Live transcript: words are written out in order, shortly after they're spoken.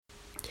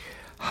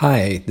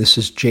Hi, this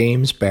is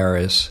James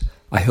Baraz.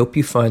 I hope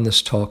you find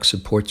this talk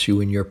supports you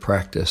in your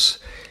practice.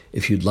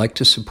 If you'd like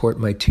to support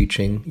my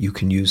teaching, you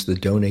can use the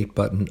donate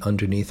button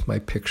underneath my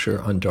picture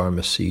on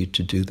Dharma Seed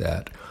to do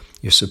that.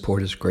 Your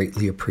support is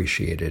greatly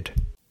appreciated.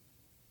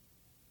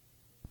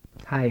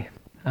 Hi.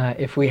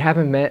 If we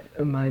haven't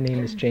met, my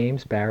name is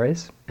James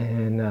Baraz,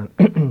 and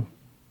I'm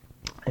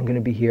going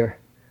to be here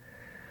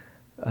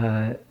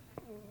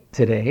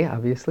today,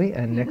 obviously,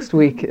 and next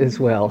week as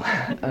well.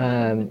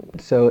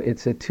 So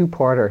it's a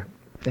two-parter,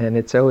 and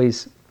it's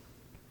always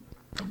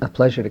a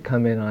pleasure to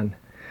come in on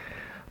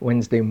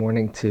Wednesday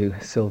morning to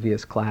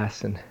Sylvia's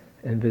class and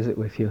visit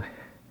with you.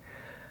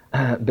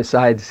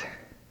 Besides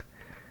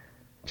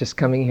just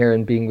coming here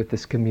and being with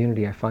this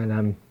community, I find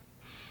I'm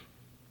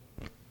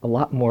a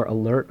lot more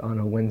alert on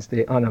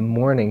a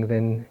morning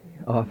than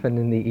often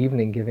in the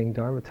evening giving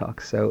Dharma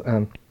talks.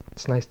 So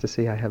it's nice to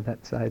see I have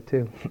that side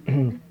too.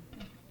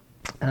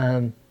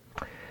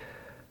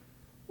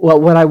 Well,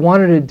 what I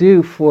wanted to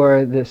do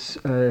for this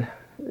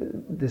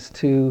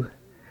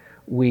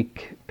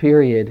 2-week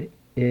period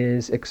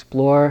is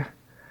explore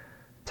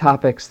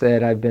topics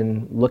that I've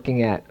been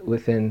looking at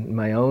within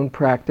my own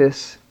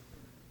practice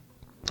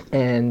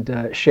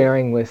and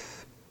sharing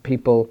with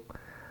people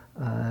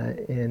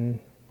in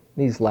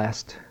these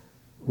last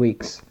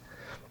weeks.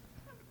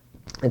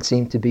 It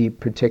seemed to be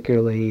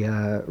particularly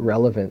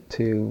relevant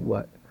to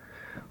what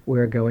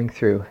we're going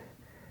through.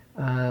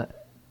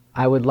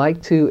 I would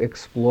like to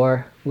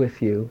explore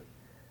with you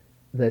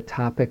the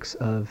topics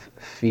of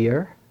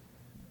fear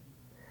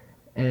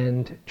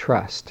and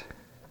trust.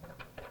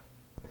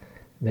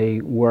 They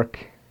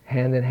work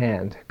hand in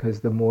hand, because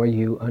the more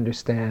you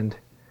understand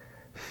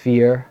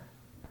fear,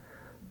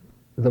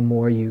 the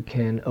more you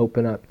can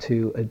open up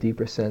to a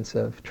deeper sense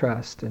of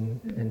trust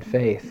and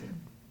faith.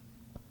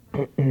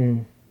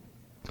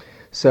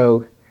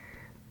 So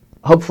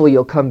hopefully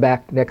you'll come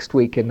back next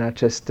week and not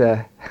just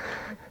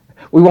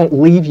we won't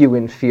leave you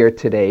in fear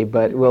today,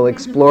 but we'll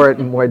explore it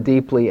more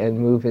deeply and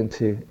move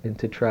into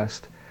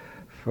trust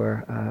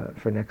for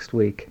next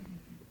week.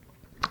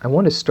 I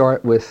want to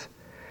start with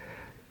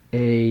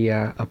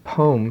a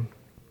poem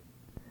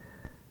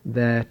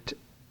that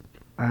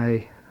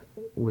I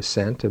was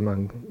sent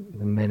among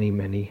the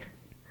many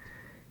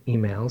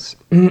emails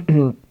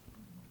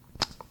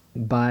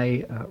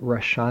by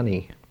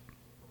Rashani,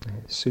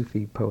 a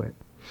Sufi poet.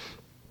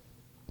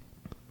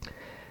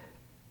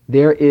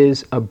 There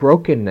is a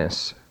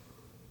brokenness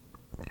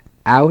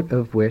out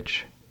of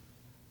which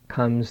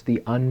comes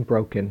the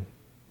unbroken,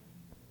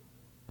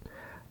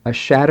 a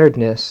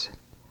shatteredness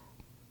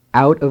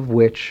out of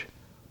which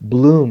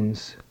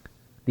blooms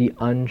the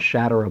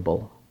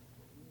unshatterable.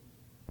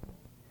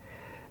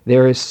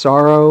 There is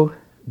sorrow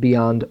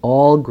beyond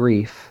all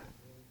grief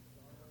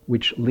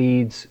which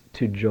leads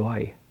to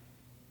joy,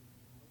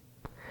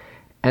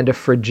 and a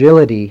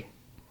fragility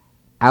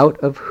out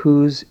of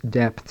whose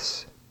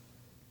depths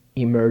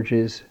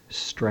emerges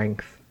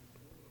strength.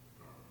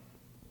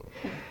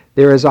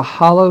 There is a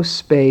hollow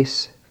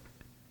space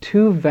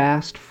too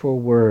vast for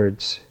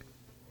words,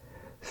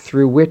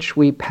 through which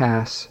we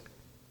pass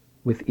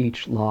with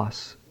each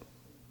loss,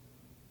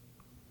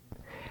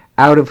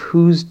 out of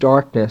whose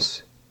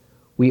darkness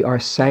we are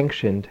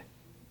sanctioned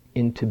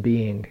into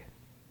being.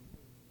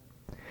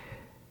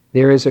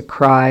 There is a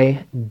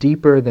cry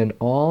deeper than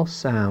all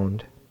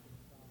sound,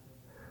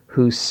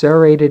 whose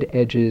serrated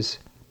edges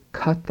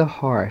cut the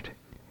heart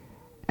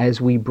as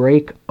we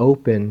break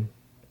open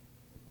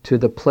to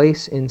the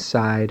place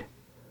inside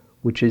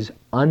which is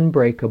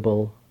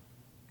unbreakable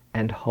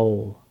and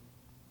whole,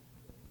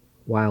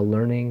 while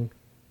learning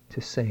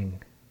to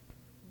sing.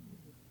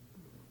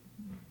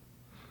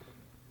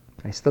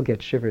 I still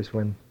get shivers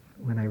when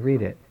I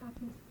read it.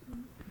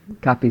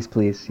 Copies,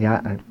 please.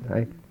 Yeah,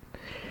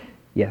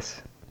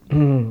 yes.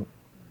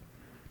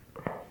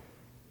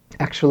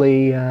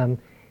 Actually,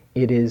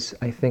 it is,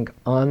 I think,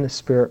 on the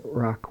Spirit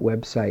Rock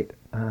website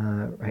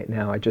right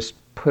now. I just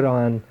put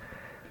on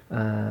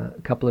a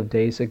couple of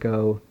days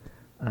ago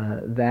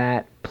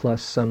that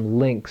plus some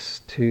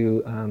links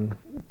to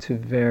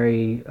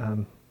very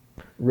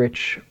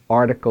rich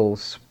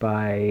articles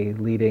by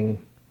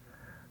leading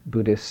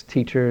Buddhist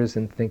teachers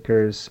and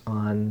thinkers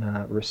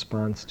on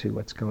response to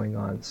what's going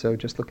on. So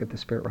just look at the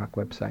Spirit Rock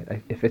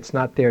website. If it's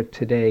not there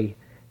today,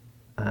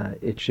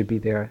 it should be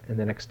there in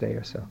the next day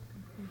or so.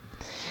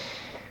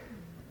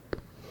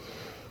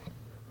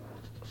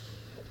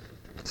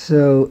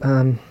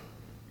 So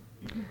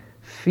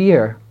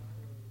fear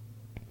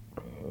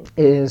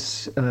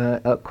is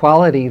a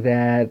quality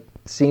that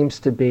seems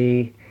to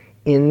be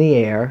in the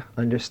air,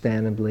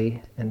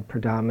 understandably, and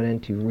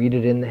predominant. You read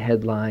it in the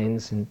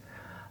headlines,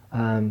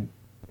 and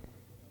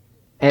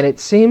it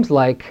seems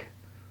like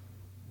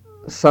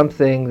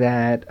something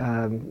that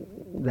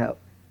that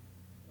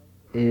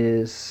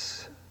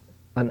is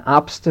an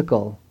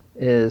obstacle,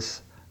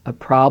 is a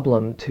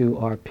problem to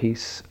our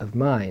peace of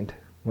mind,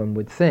 one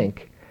would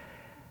think.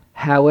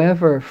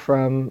 However,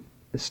 from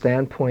the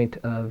standpoint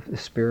of the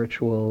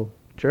spiritual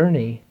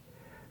journey,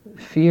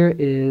 fear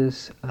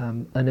is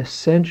an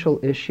essential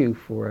issue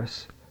for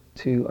us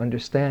to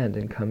understand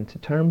and come to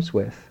terms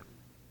with.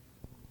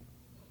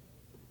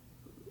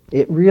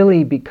 It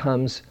really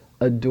becomes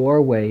a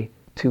doorway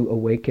to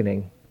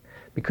awakening,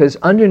 because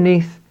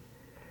underneath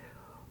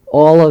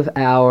all of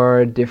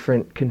our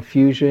different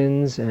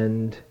confusions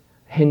and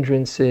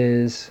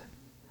hindrances,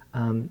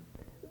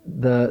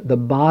 the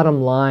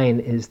bottom line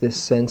is this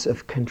sense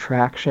of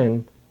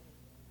contraction,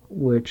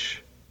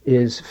 which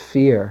is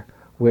fear,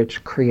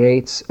 which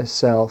creates a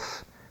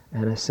self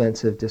and a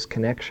sense of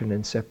disconnection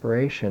and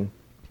separation.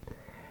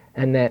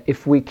 And that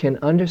if we can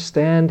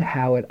understand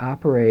how it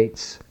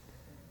operates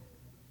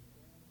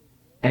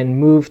and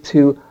move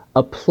to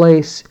a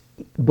place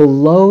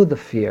below the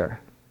fear,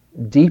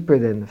 deeper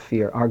than the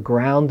fear, our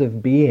ground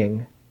of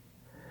being,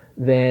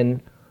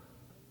 then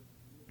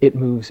it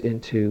moves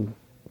into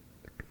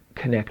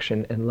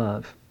connection and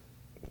love.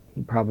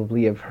 You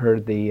probably have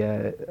heard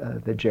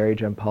the Jerry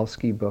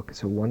Jampolsky book.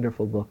 It's a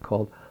wonderful book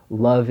called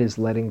Love is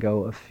Letting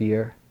Go of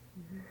Fear.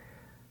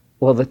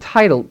 Well, the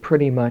title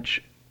pretty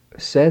much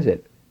says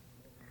it,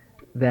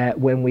 that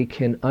when we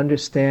can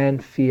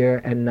understand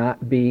fear and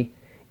not be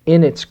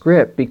in its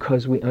grip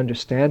because we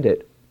understand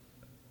it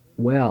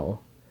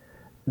well,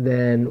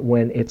 then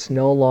when it's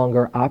no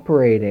longer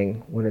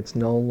operating, when it's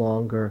no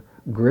longer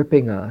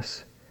gripping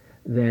us,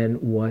 then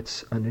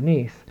what's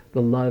underneath,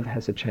 the love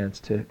has a chance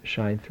to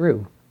shine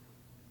through.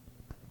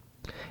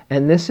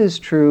 And this is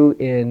true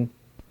in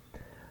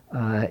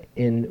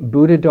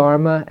Buddha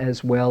Dharma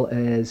as well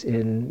as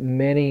in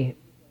many,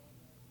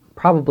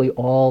 probably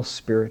all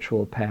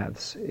spiritual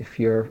paths. If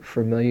you're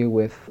familiar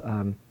with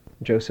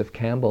Joseph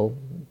Campbell,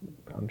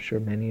 I'm sure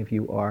many of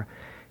you are,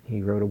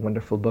 he wrote a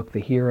wonderful book, The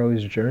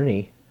Hero's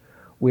Journey,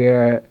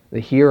 where the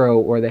hero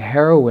or the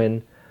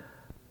heroine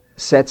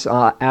sets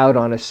out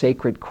on a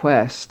sacred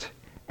quest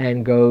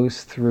and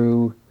goes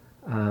through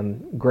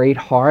great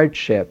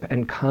hardship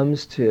and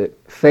comes to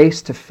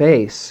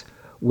face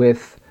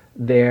with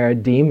their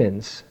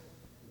demons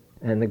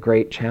and the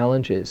great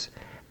challenges,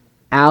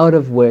 out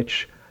of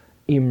which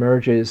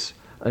emerges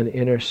an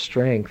inner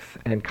strength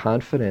and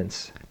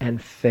confidence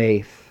and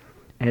faith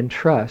and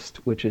trust,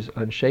 which is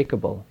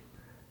unshakable.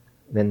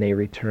 Then they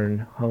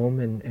return home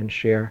and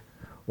share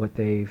what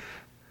they've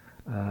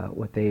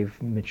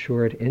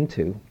matured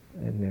into,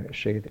 and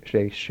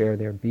they share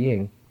their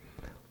being.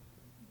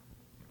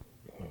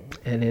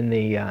 And in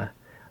the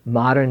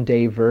modern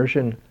day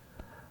version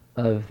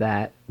of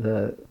that,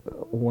 the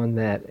one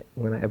that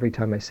every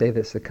time I say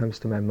this, that comes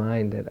to my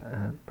mind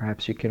that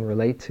perhaps you can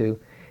relate to,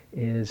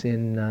 is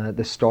in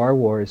the Star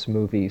Wars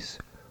movies,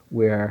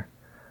 where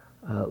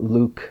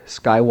Luke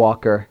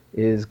Skywalker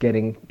is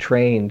getting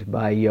trained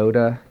by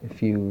Yoda.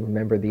 If you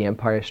remember The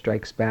Empire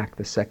Strikes Back,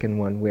 the second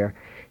one, where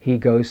he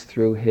goes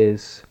through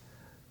his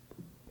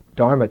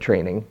Dharma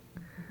training,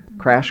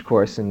 crash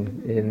course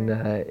in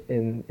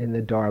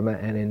the Dharma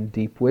and in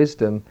deep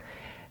wisdom,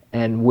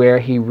 and where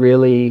he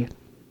really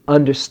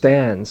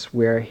understands,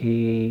 where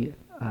he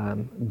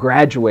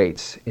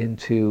graduates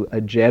into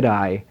a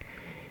Jedi.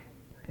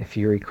 If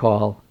you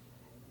recall,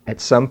 at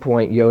some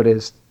point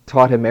Yoda's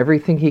taught him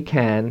everything he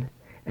can,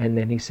 and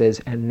then he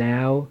says, and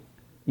now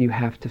you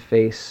have to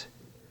face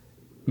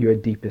your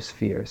deepest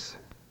fears.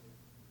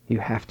 You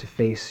have to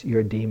face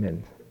your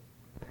demon.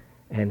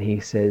 And he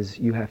says,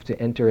 you have to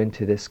enter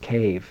into this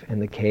cave,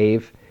 and the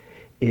cave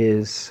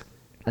is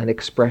an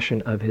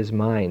expression of his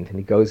mind. And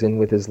he goes in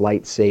with his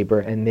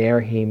lightsaber, and there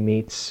he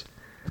meets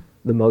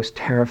the most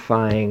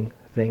terrifying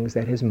things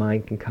that his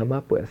mind can come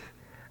up with.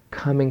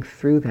 Coming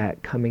through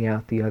that, coming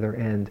out the other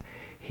end,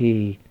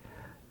 he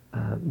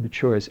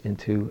matures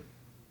into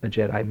a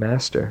Jedi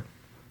master.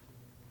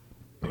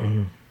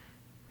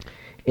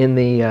 In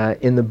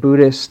the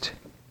Buddhist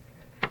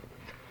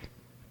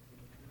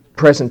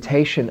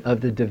presentation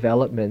of the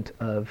development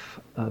of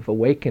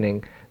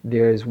awakening,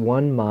 there's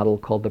one model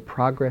called the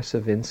progress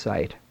of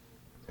insight.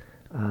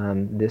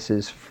 This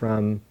is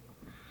from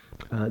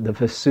the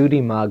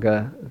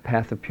Visuddhimagga,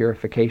 Path of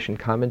Purification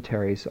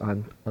commentaries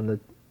on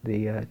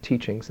the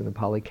teachings in the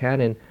Pali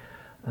Canon,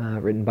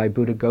 written by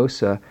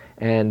Buddhaghosa,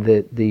 and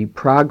the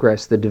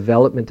progress, the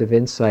development of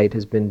insight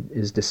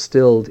is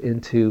distilled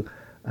into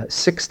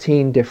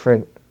 16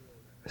 different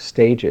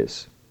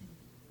stages.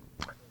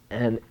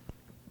 And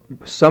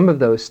some of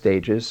those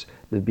stages,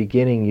 the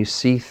beginning, you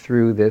see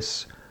through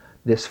this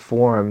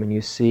form, and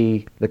you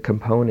see the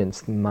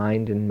components, the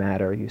mind and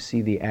matter, you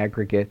see the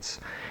aggregates,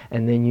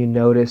 and then you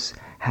notice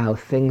how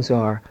things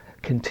are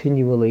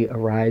continually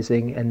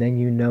arising, and then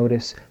you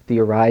notice the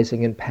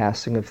arising and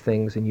passing of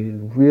things, and you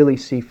really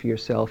see for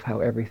yourself how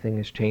everything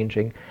is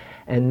changing.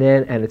 And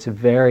it's a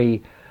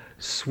very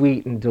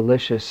sweet and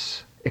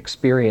delicious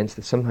experience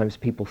that sometimes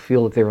people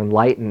feel that they're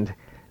enlightened,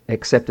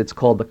 except it's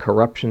called the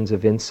corruptions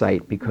of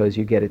insight, because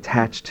you get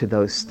attached to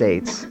those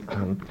states.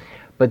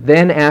 But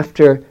then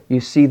after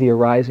you see the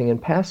arising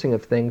and passing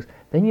of things,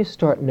 then you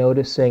start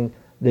noticing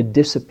the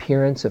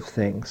disappearance of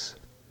things.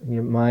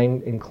 Your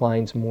mind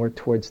inclines more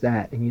towards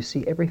that, and you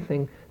see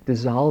everything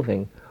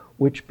dissolving,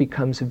 which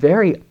becomes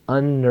very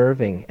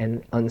unnerving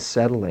and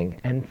unsettling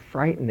and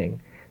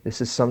frightening. This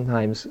is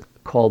sometimes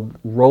called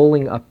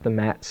rolling up the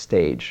mat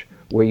stage,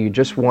 where you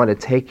just want to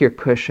take your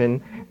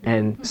cushion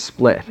and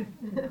split.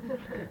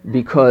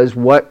 Because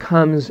what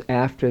comes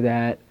after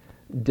that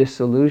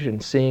disillusion,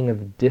 seeing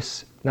of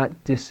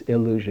not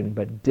disillusion,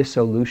 but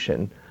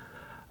dissolution,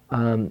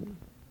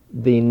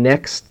 the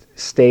next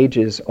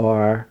stages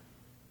are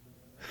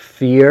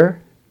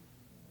fear,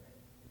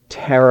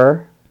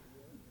 terror,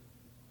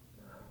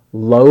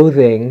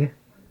 loathing,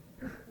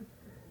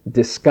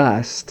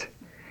 disgust,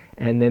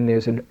 and then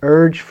there's an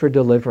urge for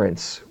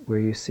deliverance where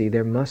you see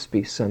there must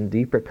be some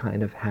deeper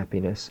kind of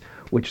happiness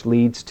which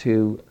leads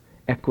to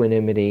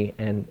equanimity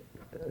and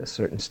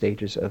certain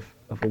stages of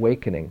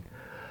awakening.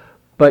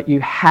 But you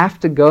have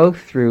to go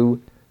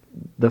through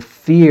the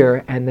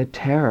fear and the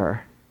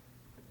terror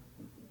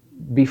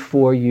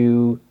before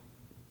you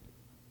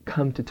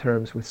come to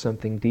terms with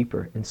something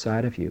deeper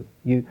inside of you.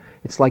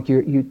 It's like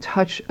you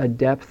touch a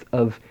depth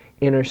of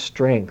inner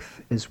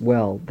strength as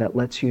well that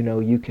lets you know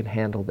you can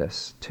handle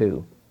this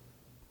too.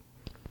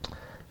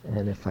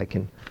 And if I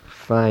can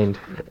find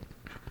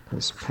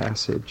this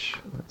passage,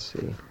 let's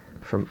see,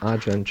 from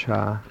Ajahn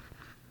Chah.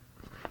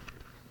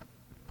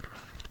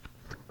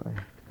 If I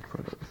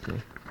put it with me.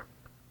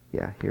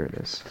 Yeah, here it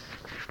is.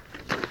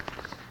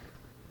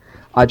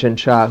 Ajahn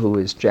Chah, who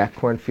is Jack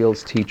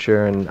Kornfield's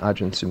teacher and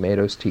Ajahn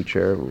Sumedho's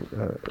teacher,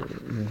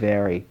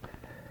 very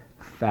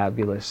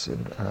fabulous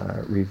and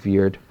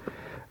revered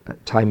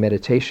Thai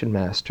meditation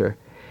master,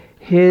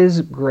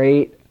 his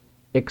great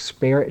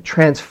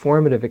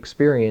transformative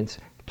experience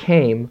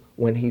came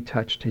when he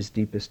touched his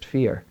deepest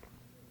fear.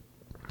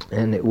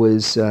 And it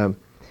was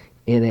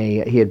he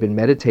had been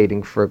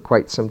meditating for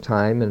quite some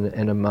time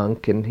and a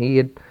monk, and he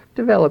had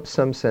developed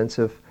some sense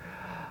of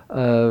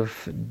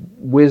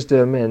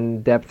wisdom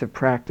and depth of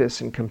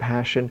practice and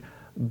compassion,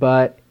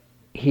 but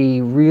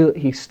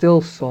he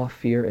still saw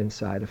fear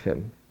inside of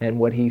him. And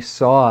what he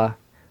saw,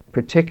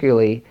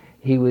 particularly,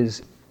 he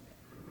was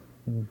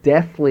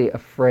deathly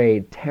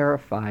afraid,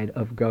 terrified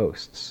of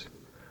ghosts,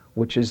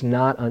 which is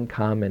not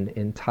uncommon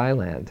in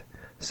Thailand.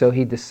 So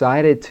he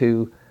decided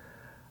to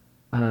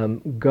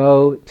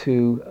go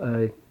to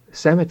a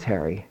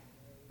cemetery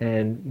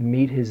and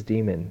meet his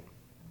demon.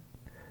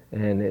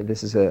 And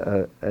this is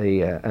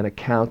an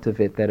account of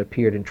it that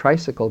appeared in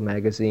Tricycle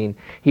magazine.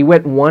 He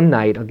went one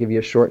night, I'll give you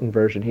a shortened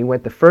version. He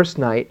went the first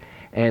night,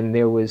 and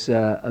there was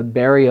a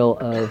burial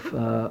of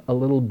a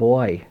little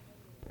boy.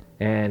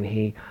 And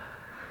he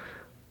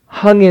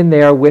hung in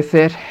there with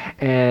it,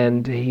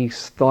 and he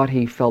thought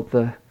he felt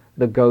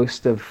the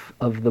ghost of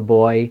the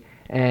boy,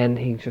 and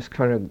he just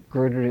kind of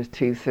gritted his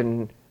teeth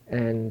and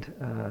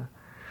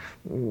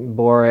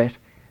bore it.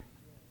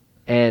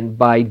 And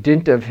by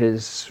dint of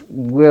his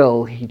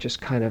will, he just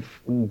kind of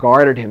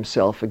guarded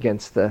himself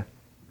against the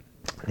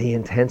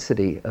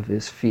intensity of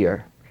his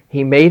fear.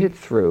 He made it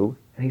through,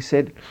 and he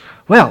said,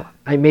 "Well,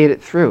 I made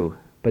it through."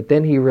 But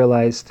then he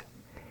realized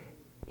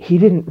he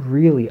didn't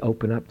really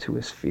open up to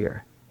his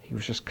fear. He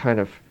was just kind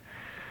of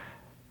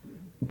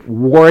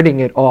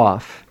warding it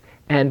off.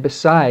 And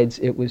besides,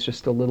 it was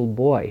just a little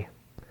boy.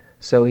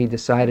 So he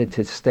decided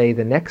to stay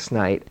the next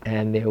night,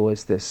 and there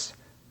was this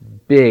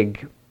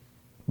big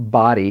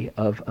body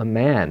of a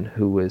man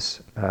who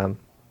was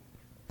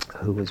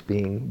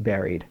being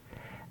buried.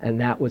 And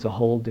that was a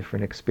whole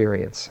different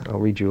experience. I'll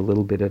read you a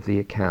little bit of the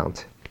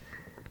account.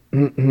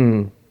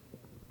 I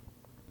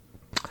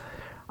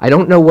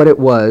don't know what it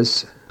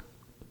was.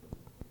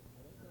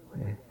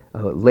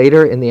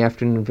 Later in the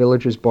afternoon,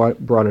 villagers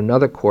brought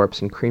another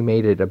corpse and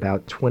cremated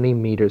about 20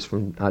 meters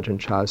from Ajahn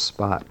Chah's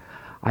spot.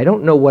 I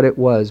don't know what it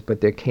was,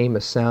 but there came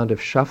a sound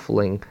of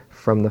shuffling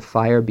from the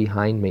fire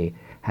behind me.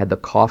 Had the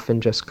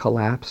coffin just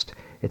collapsed?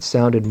 It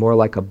sounded more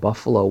like a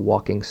buffalo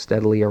walking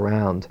steadily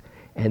around.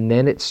 And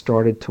then it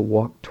started to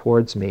walk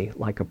towards me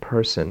like a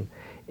person.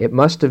 It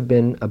must have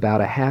been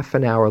about a half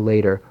an hour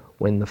later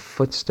when the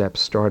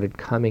footsteps started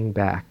coming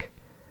back.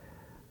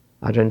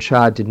 Ajahn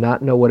Chah did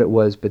not know what it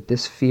was, but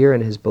this fear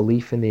and his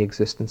belief in the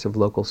existence of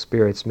local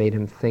spirits made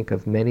him think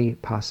of many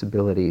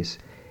possibilities.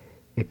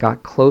 It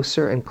got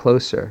closer and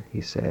closer,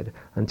 he said,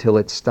 until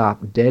it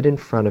stopped dead in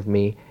front of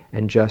me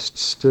and just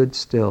stood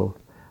still.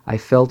 I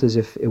felt as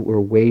if it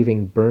were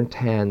waving burnt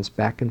hands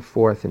back and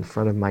forth in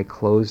front of my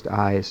closed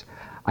eyes.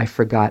 I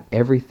forgot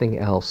everything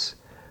else.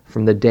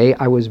 From the day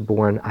I was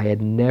born, I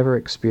had never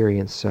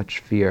experienced such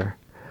fear.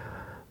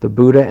 The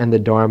Buddha and the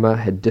Dharma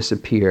had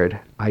disappeared.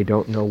 I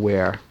don't know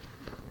where.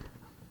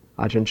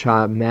 Ajahn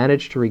Chah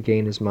managed to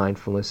regain his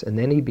mindfulness, and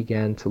then he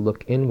began to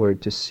look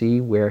inward to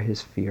see where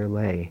his fear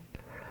lay.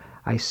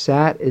 I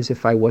sat as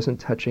if I wasn't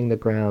touching the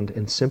ground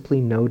and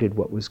simply noted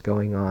what was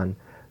going on.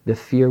 The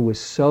fear was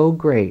so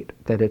great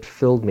that it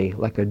filled me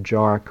like a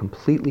jar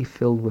completely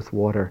filled with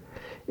water.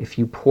 If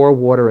you pour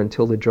water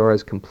until the jar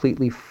is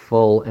completely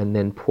full and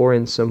then pour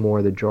in some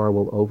more, the jar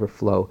will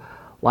overflow.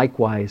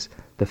 Likewise,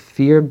 the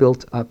fear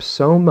built up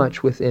so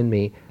much within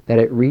me that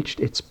it reached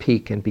its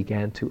peak and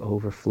began to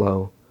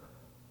overflow.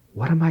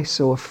 What am I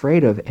so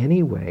afraid of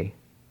anyway?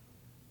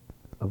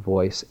 A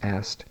voice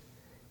asked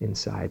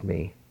inside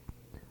me.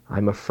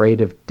 I'm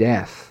afraid of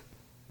death,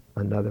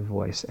 another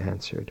voice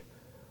answered.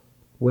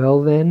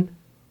 Well then,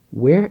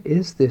 where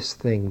is this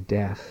thing,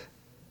 death?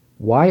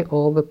 Why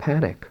all the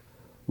panic?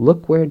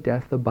 Look where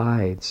death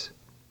abides.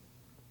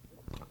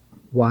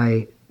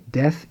 Why,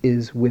 death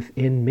is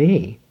within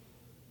me.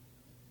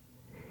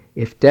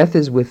 If death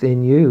is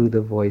within you,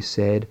 the voice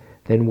said,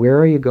 then where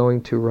are you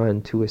going to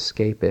run to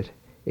escape it?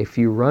 If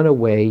you run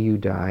away, you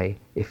die.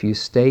 If you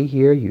stay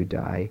here, you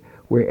die.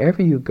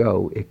 Wherever you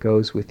go, it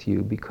goes with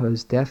you,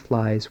 because death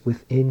lies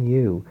within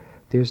you.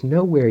 There's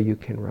nowhere you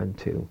can run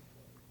to.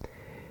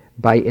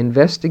 By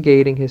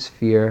investigating his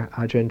fear,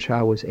 Ajahn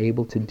Chah was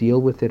able to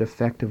deal with it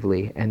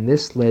effectively, and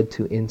this led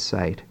to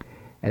insight.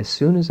 As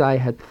soon as I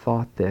had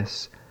thought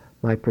this,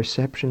 my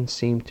perception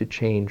seemed to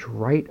change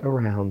right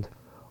around.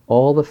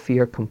 All the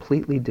fear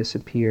completely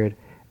disappeared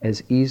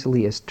as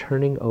easily as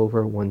turning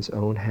over one's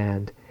own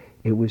hand.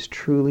 It was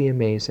truly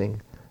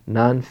amazing.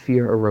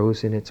 Non-fear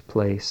arose in its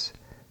place.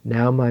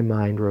 Now my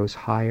mind rose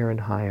higher and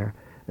higher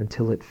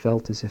until it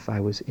felt as if I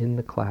was in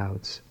the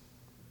clouds.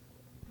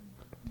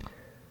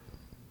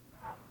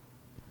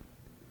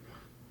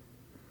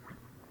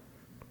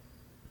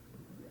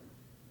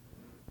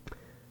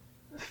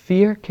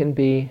 Fear can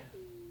be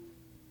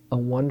a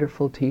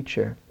wonderful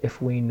teacher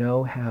if we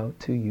know how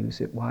to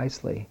use it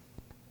wisely.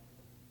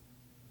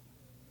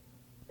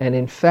 And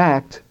in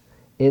fact,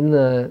 in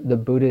the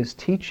Buddha's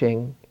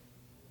teaching,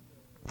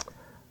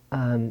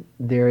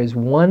 there is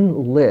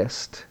one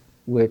list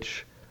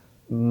which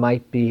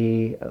might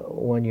be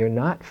one you're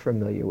not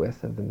familiar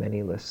with of the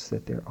many lists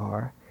that there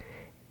are.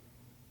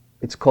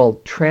 It's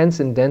called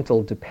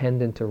Transcendental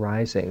Dependent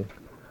Arising,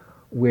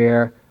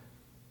 where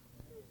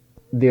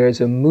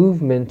there's a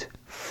movement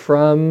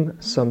from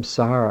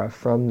samsara,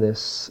 from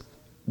this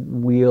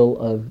wheel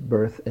of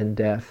birth and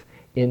death,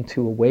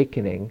 into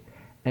awakening.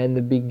 And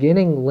the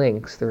beginning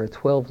links, there are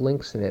 12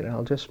 links in it, and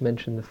I'll just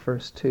mention the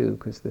first two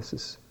because this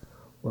is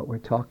what we're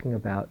talking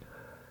about.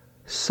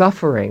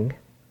 Suffering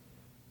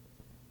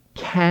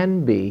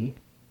can be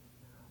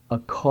a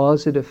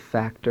causative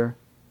factor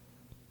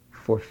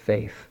for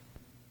faith.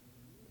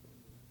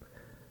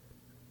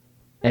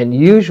 And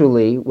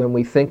usually when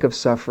we think of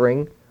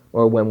suffering,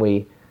 or when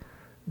we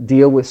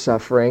deal with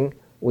suffering,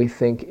 we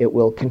think it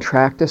will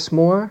contract us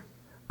more,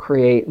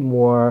 create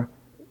more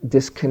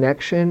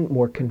disconnection,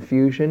 more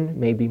confusion,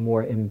 maybe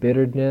more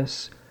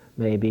embitteredness,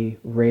 maybe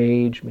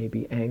rage,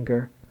 maybe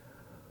anger.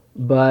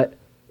 But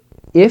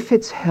if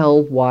it's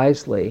held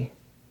wisely,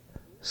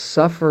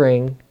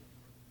 suffering,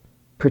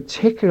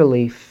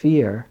 particularly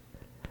fear,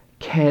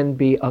 can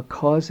be a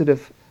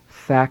causative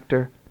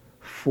factor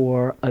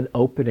for an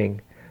opening.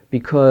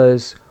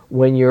 Because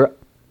when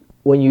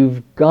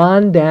you've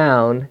gone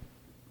down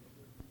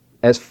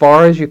as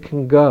far as you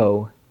can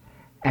go,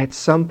 at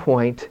some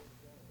point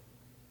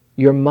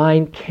your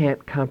mind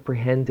can't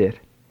comprehend it,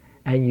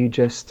 and you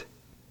just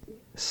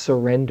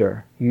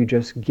surrender. You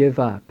just give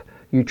up.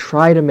 You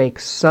try to make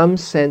some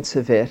sense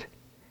of it,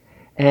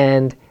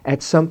 and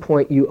at some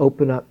point you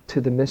open up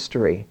to the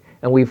mystery.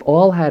 And we've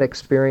all had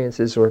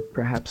experiences, or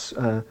perhaps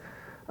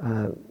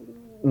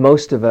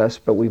most of us,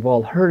 but we've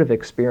all heard of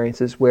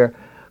experiences where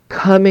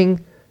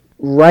coming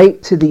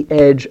right to the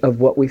edge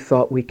of what we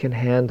thought we can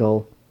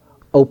handle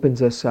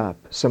opens us up.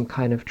 Some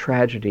kind of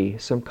tragedy,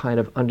 some kind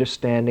of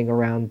understanding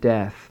around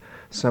death,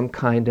 some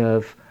kind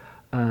of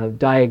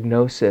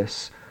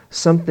diagnosis,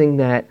 something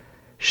that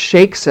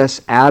shakes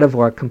us out of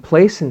our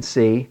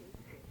complacency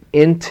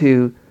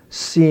into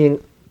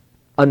seeing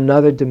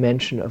another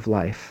dimension of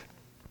life.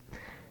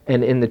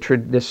 And in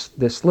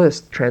this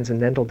list,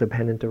 Transcendental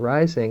Dependent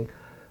Arising,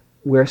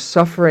 where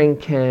suffering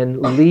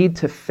can lead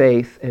to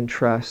faith and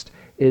trust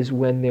is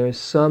when there's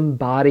some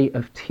body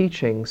of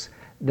teachings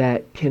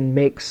that can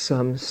make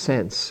some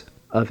sense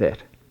of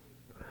it.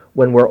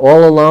 When we're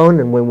all alone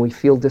and when we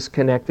feel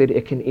disconnected,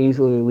 it can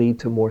easily lead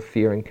to more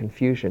fear and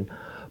confusion.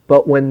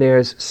 But when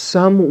there's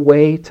some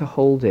way to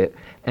hold it,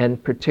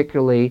 and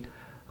particularly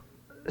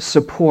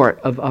support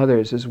of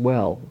others as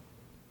well,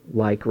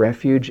 like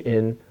refuge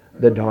in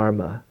the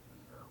Dharma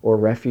or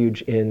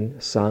refuge in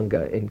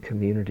Sangha, in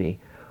community,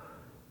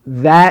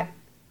 that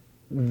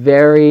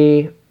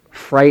very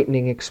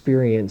frightening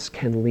experience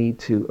can lead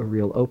to a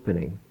real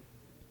opening.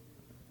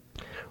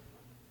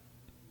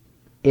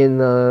 In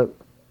the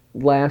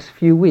last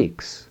few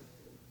weeks,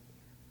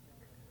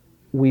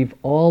 we've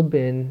all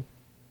been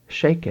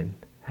shaken,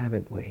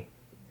 haven't we?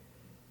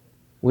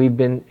 We've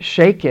been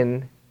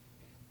shaken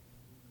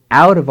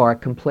out of our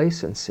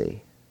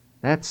complacency.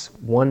 That's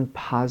one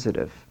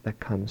positive that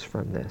comes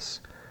from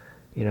this.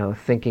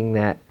 Thinking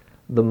that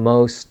the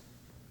most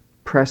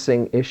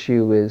pressing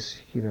issue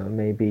is,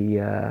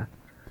 maybe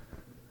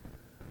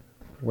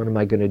what am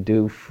I going to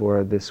do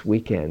for this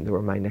weekend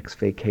or my next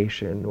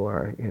vacation,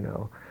 or,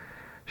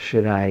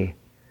 should I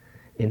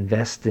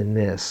invest in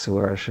this,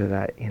 or should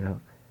I,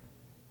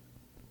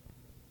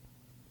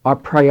 Our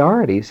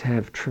priorities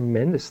have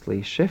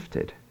tremendously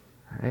shifted,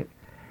 right?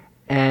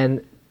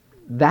 And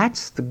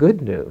that's the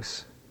good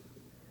news.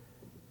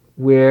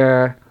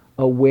 We're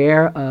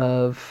aware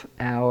of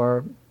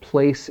our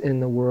place in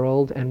the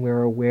world, and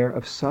we're aware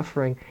of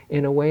suffering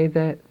in a way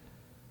that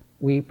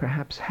we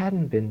perhaps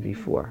hadn't been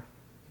before.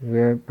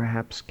 We're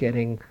perhaps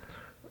getting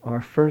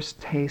our first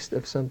taste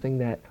of something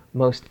that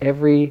most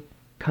every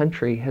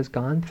country has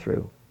gone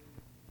through.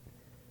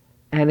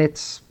 And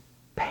it's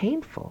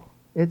painful.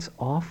 It's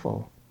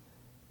awful.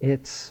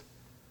 It's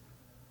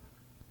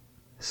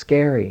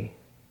scary.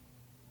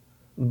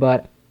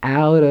 But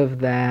out of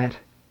that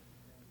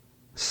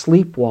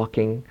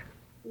sleepwalking,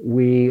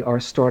 we are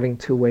starting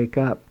to wake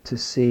up to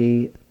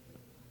see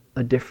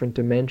a different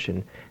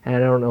dimension. And I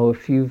don't know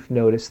if you've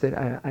noticed it,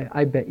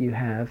 I bet you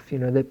have,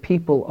 that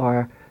people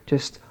are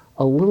just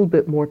a little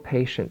bit more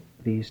patient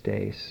these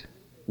days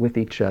with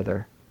each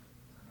other,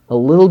 a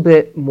little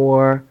bit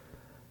more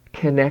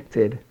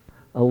connected,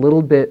 a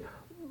little bit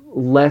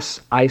less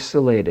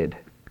isolated.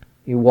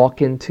 You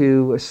walk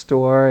into a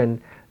store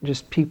and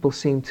just people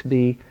seem to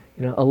be,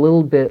 a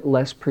little bit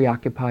less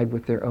preoccupied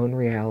with their own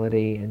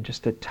reality and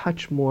just a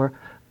touch more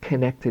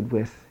connected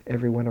with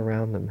everyone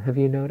around them. Have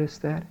you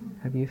noticed that?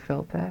 Have you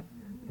felt that?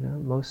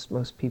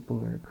 Most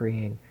people are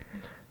agreeing.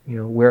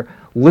 We're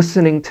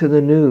listening to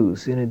the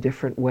news in a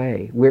different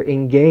way. We're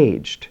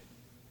engaged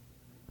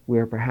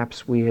where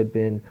perhaps we had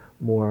been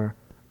more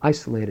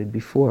isolated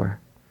before.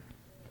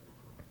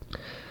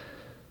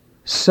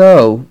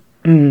 So,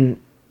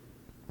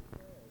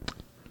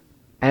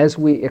 as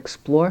we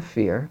explore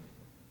fear,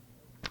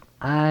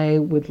 I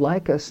would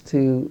like us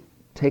to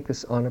take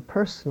this on a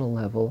personal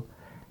level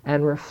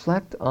and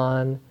reflect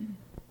on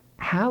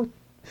how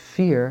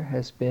fear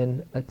has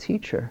been a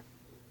teacher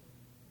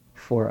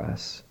for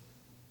us.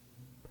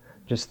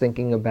 Just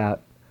thinking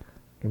about,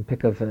 I can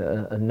pick of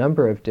a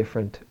number of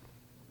different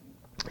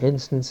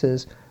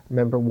instances.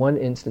 Remember one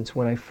instance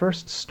when I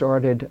first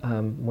started,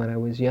 when I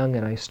was young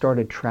and I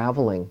started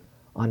traveling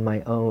on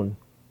my own.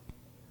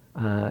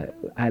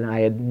 And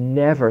I had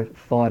never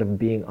thought of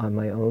being on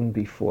my own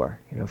before.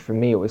 For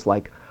me it was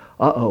like,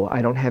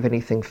 I don't have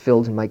anything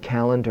filled in my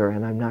calendar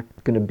and I'm not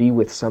going to be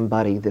with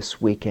somebody this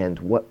weekend.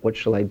 What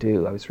shall I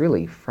do? I was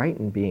really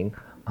frightened being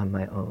on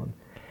my own.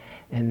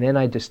 And then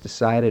I just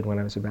decided when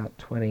I was about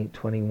 20,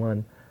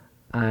 21,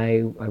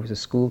 I was a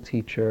school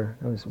teacher.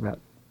 I was about,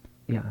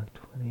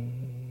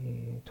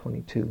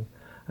 22.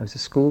 I was a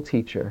school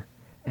teacher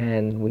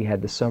and we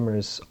had the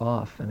summers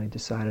off and I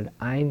decided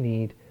I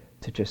need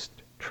to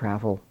just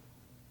travel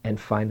and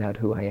find out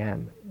who I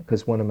am,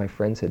 because one of my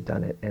friends had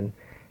done it, and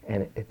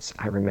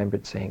I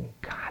remembered saying,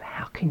 God,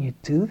 how can you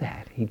do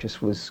that?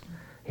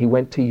 He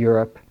went to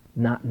Europe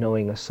not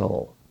knowing a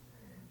soul.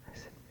 I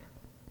said,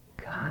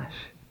 gosh.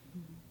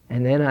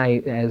 And then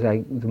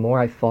the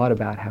more I thought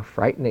about how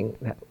frightening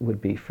that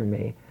would be for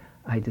me,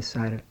 I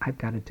decided I've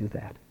got to do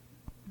that.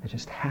 I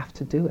just have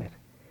to do it.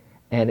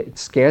 And it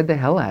scared the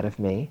hell out of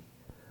me,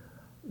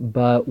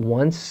 but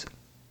once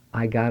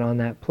I got on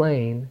that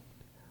plane,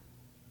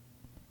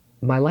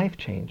 my life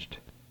changed.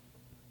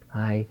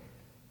 I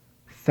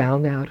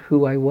found out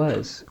who I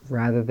was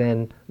rather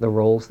than the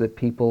roles that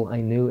people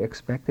I knew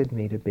expected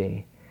me to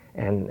be.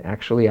 And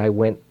actually I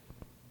went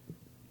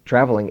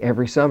traveling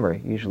every summer,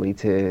 usually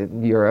to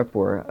Europe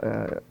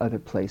or other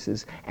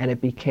places, and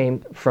it became,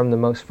 from the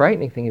most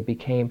frightening thing, it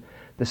became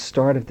the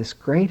start of this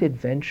great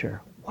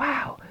adventure.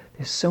 Wow,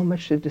 there's so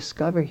much to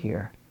discover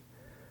here.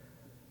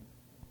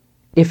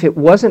 If it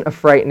wasn't a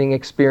frightening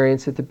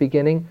experience at the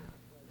beginning,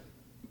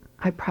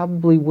 I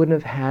probably wouldn't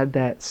have had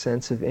that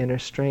sense of inner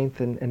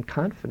strength and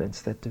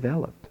confidence that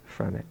developed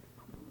from it.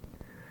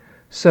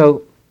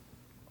 So,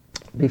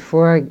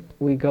 before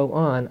we go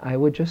on, I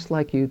would just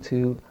like you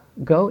to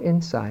go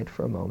inside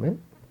for a moment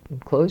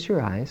and close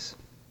your eyes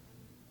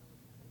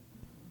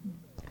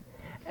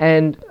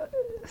and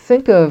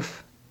think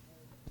of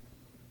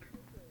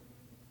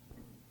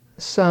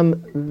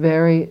some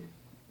very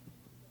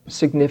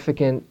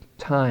significant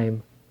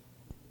time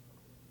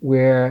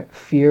where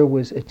fear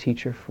was a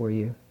teacher for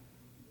you.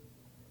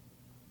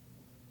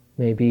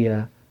 Maybe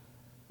a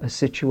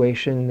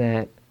situation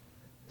that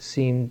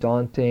seemed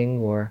daunting,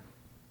 or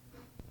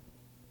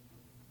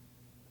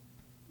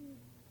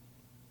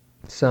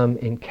some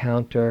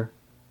encounter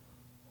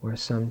or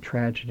some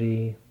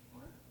tragedy,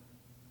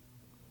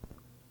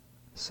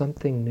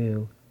 something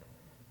new.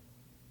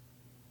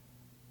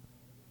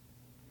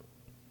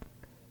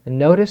 And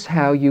notice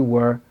how you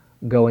were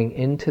going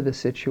into the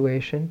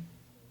situation.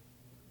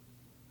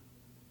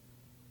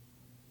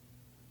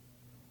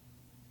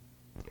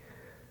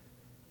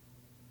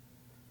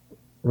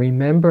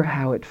 Remember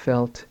how it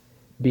felt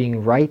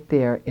being right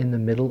there in the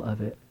middle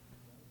of it.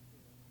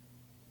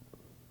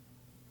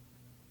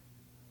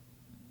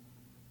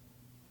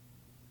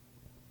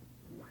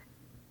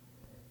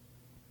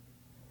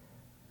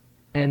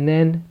 And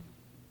then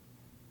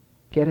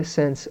get a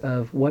sense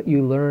of what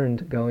you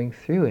learned going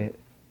through it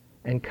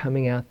and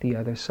coming out the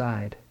other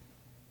side.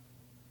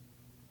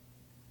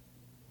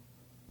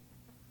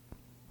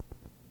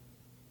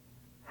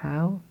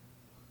 How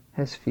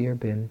has fear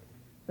been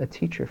a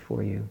teacher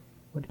for you?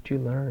 What did you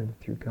learn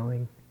through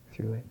going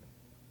through it?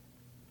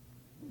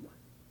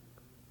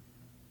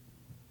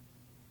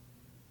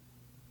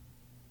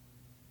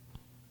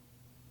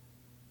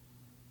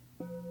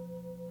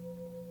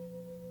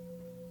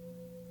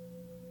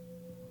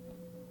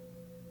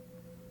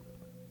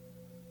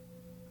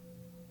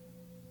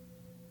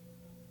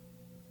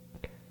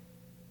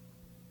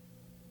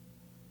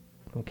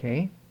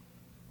 Okay?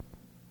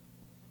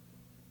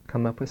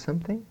 Come up with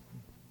something?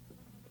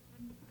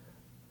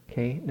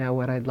 Okay, now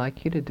what I'd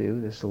like you to do,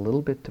 this is a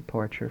little bit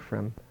departure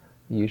from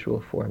the usual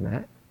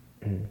format.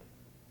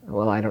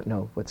 Well, I don't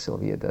know what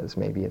Sylvia does,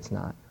 maybe it's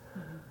not.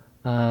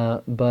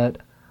 But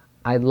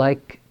I'd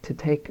like to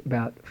take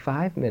about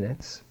 5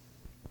 minutes,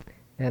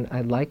 and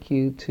I'd like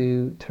you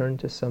to turn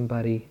to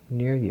somebody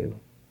near you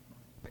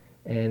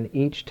and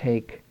each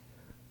take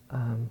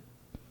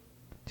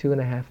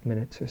 2.5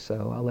 minutes or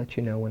so. I'll let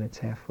you know when it's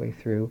halfway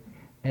through,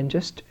 and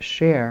just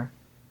share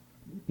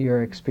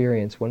your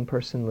experience. One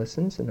person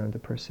listens, another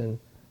person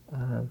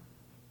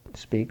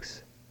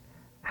speaks.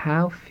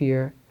 How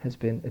fear has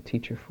been a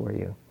teacher for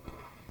you.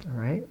 All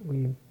right? Will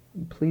you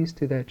please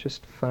do that?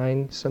 Just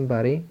find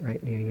somebody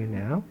right near you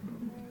now.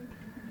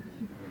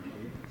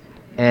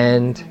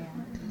 And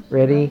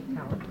ready,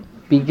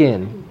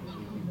 begin.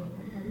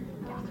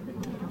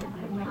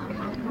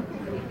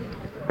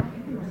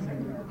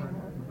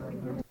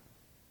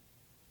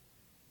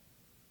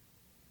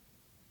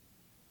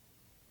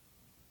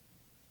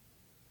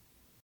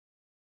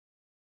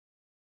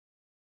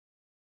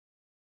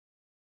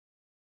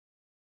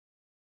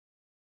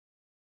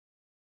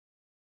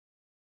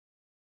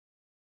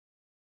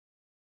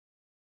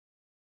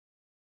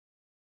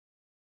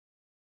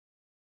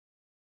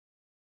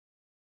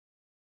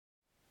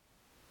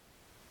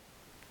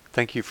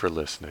 Thank you for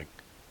listening.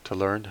 To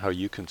learn how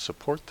you can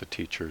support the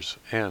teachers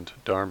and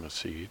Dharma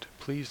Seed,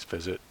 please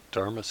visit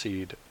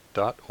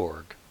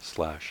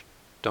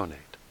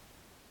dharmaseed.org/donate.